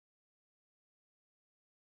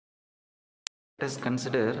Let us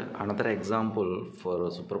consider another example for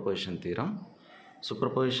superposition theorem.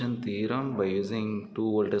 Superposition theorem, by using two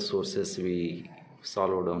voltage sources we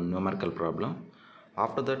solved a numerical problem.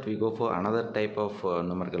 After that we go for another type of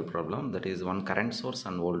numerical problem, that is one current source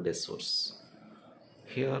and voltage source.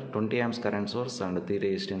 Here 20 amps current source and 3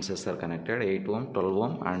 resistances are connected, 8 ohm, 12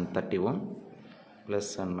 ohm and 30 ohm,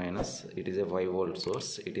 plus and minus. It is a 5 volt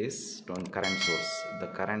source, it is current source. The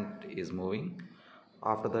current is moving.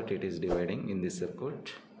 After that it is dividing in this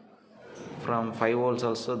circuit. From 5 volts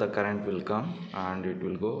also the current will come and it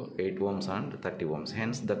will go 8 ohms and 30 ohms.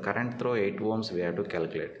 Hence the current through 8 ohms we have to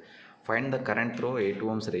calculate. Find the current through 8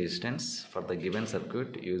 ohms resistance for the given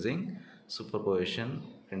circuit using superposition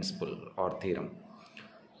principle or theorem.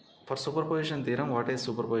 For superposition theorem, what is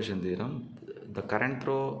superposition theorem? The current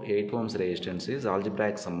through 8 ohms resistance is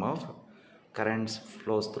algebraic sum of currents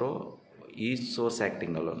flows through each source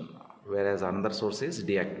acting alone, whereas another source is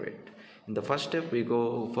deactivate. In the first step we go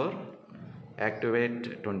for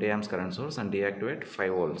activate 20 amps current source and deactivate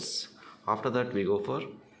 5 volts. After that we go for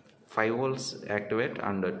 5 volts activate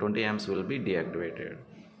and 20 amps will be deactivated.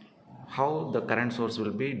 How the current source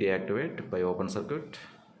will be deactivated? By open circuit.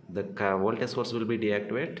 The voltage source will be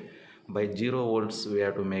deactivated. By 0 volts we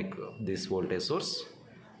have to make this voltage source.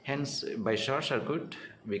 Hence by short circuit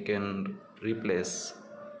we can replace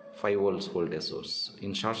 5 volts voltage source.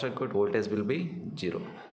 In short circuit voltage will be 0.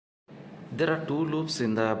 There are 2 loops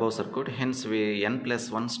in the above circuit, hence n plus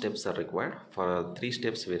 1 steps are required. For 3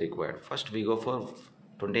 steps we require. First we go for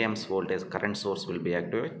 20 amps voltage current source will be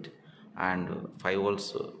activated and 5 volts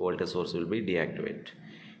voltage source will be deactivated.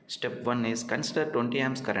 Step 1 is consider 20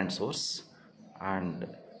 amps current source and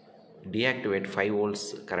deactivate 5 volts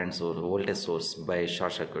current source voltage source by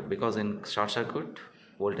short circuit, because in short circuit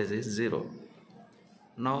voltage is 0.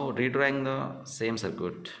 Now redrawing the same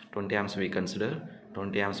circuit, 20 amps we consider,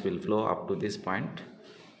 20 amps will flow up to this point.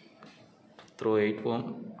 Through 8 ohm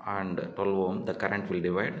and 12 ohm the current will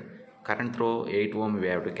divide. Current through 8 ohm we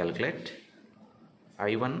have to calculate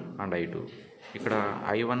I1 and I2. Ikkada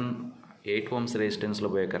I1 8 ohms resistance lo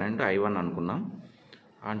poye current I1 anukunnam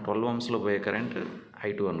and 12 ohms lo poye current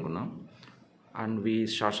I2 anukunnam, and we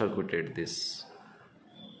short circuited this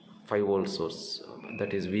 5 volt source,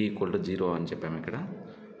 that is V equal to 0 అని చెప్పాము. ఇక్కడ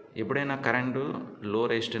ఎప్పుడైనా current లో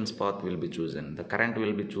resistance path will be chosen, the current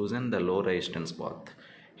will be chosen the low resistance path.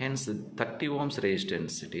 Hence 30 ohms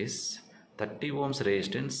resistance it is, 30 ohms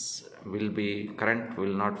resistance will be, current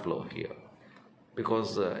will not flow here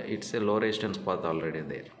because it's a low resistance path already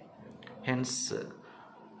there. Hence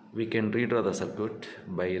we can redraw the circuit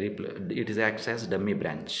by it is acts as dummy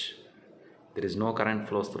branch. There is no current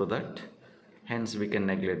flows through that, hence we can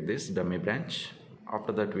neglect this dummy branch.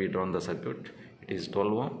 After that we draw the circuit. It is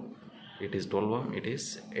 12 ohm, it is 12 ohm, it is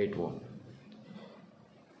 8 ohm.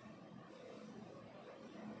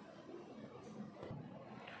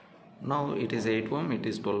 Now it is 8 ohm, it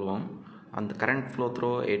is 12 ohm, and the current flow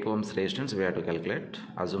through 8 ohms resistance we have to calculate.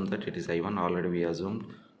 Assume that it is I1, already we assumed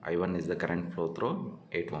I1 is the current flow through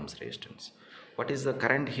 8 ohms resistance. What is the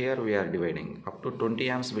current here we are dividing? Up to 20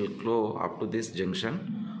 amps will flow up to this junction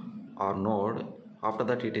or node. After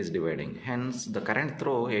that it is dividing. Hence the current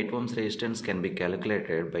through 8 ohms resistance can be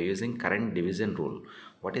calculated by using current division rule.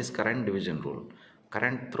 What is current division rule?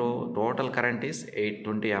 Current through total current is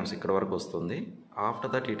 820 amps ikkada varaku vastundi. After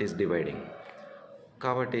that it is dividing.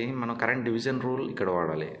 Kabatti మనం current division rule ఇక్కడ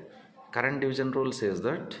వాడాలి. Current division rule says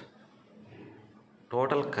that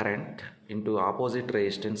total current into opposite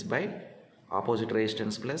resistance by opposite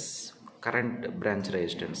resistance plus current branch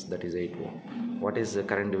resistance, that is 8 ohm. What is the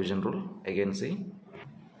current division rule? Again see,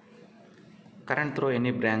 current through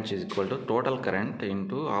any branch is equal to total current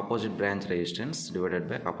into opposite branch resistance divided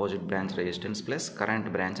by opposite branch resistance plus current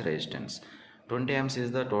branch resistance. 20 amps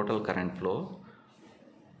is the total current flow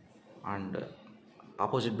and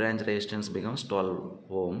opposite branch resistance becomes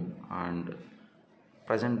 12 ohm and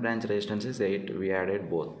present branch resistance is 8. We added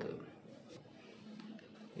both.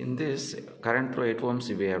 In this current through 8 ohms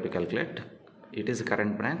we have to calculate. It is a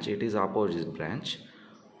current branch, it is opposite branch.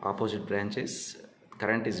 Opposite branch is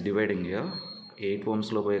current is dividing here. 8 ohms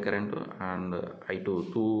లో పోయే current and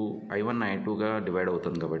I1 I2 గా divide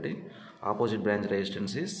అవుతుంది కాబట్టి opposite branch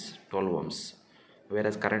resistance is 12 ohms,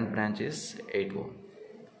 whereas current branch is 8 ohm.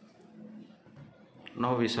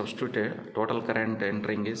 Now we substituted total current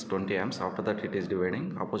entering is 20 amps. After that it is dividing.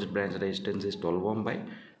 Opposite branch resistance is 12 ohm by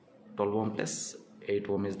 12 ohm plus 8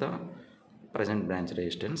 ohm is the present branch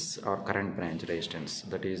resistance or current branch resistance,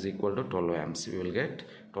 that is equal to 12 amps. We will get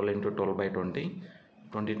 12 into 12 by 20,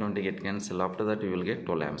 20 get cancel. After that we will get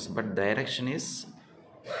 12 amps, but direction is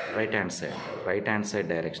right hand side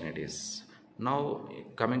direction it is. Now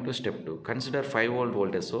coming to step 2, consider 5 volt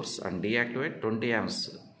voltage source and deactivate 20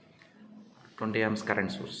 amps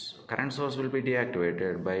current source. Current source will be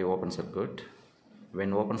deactivated by open circuit.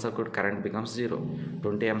 When open circuit, current becomes 0,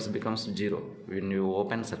 20 amps becomes 0 when you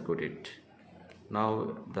open circuit it. Now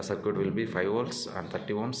the circuit will be 5 volts and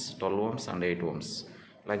 30 ohms, 12 ohms and 8 ohms.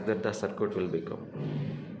 Like that the circuit will become.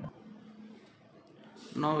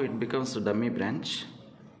 Now it becomes dummy branch.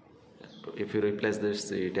 If you replace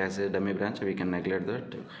this, it as a dummy branch, we can neglect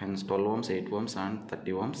that. Hence 12 ohms, 8 ohms and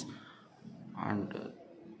 30 ohms, and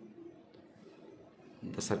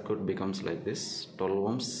the circuit becomes like this. 12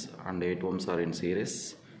 ohms and 8 ohms are in series,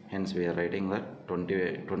 hence we are writing that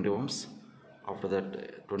 20 ohms. After that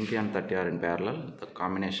 20 and 30 are in parallel. The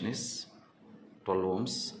combination is 12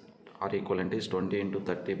 ohms, or equivalent is 20 into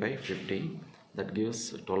 30 by 50. That gives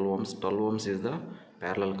 12 ohms. 12 ohms is the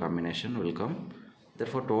parallel combination will come.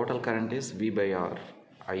 Therefore total current is V by R,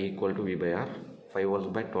 I equal to V by R, 5 volts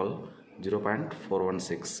by 12,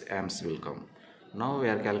 0.416 amps will come. Now we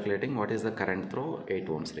are calculating what is the current through 8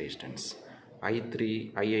 ohms resistance.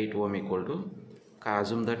 I8 ohm equal to,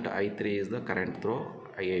 assume that I3 is the current through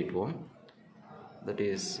I8 ohm. That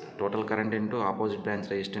is total current into opposite branch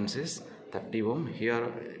resistance is 30 ohm. Here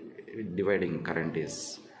dividing current is,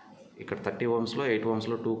 ఇక్కడ 30 ohmsలో 8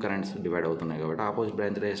 ohmsలో 2 currents divide అవుతున్నాయి కాబట్టి opposite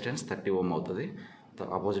branch resistance 30 ohm అవుతుంది.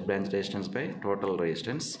 Opposite branch resistance by total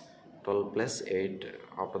resistance 12 plus 8,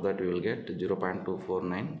 after that we will get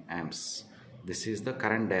 0.249 amps. This is the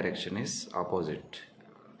current direction is opposite,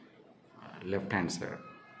 left hand side.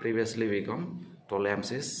 Previously we come 12 amps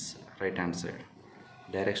is right hand side.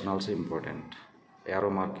 Direction also important.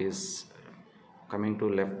 Arrow mark is coming to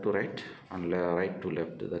left to right and right to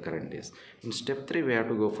left the current is. In step 3 we have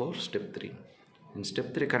to go for step 3. In step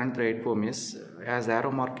 3 current through 8 ohm is, as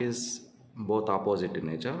arrow mark is both opposite in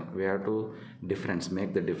nature, we have to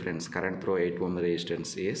make the difference. Current through 8 ohm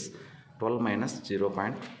resistance is 12 minus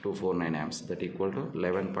 0.249 amps, that equal to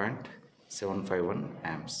 11.751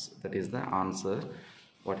 amps. That is the answer.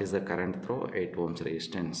 What is the current through 8 ohms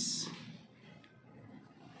resistance?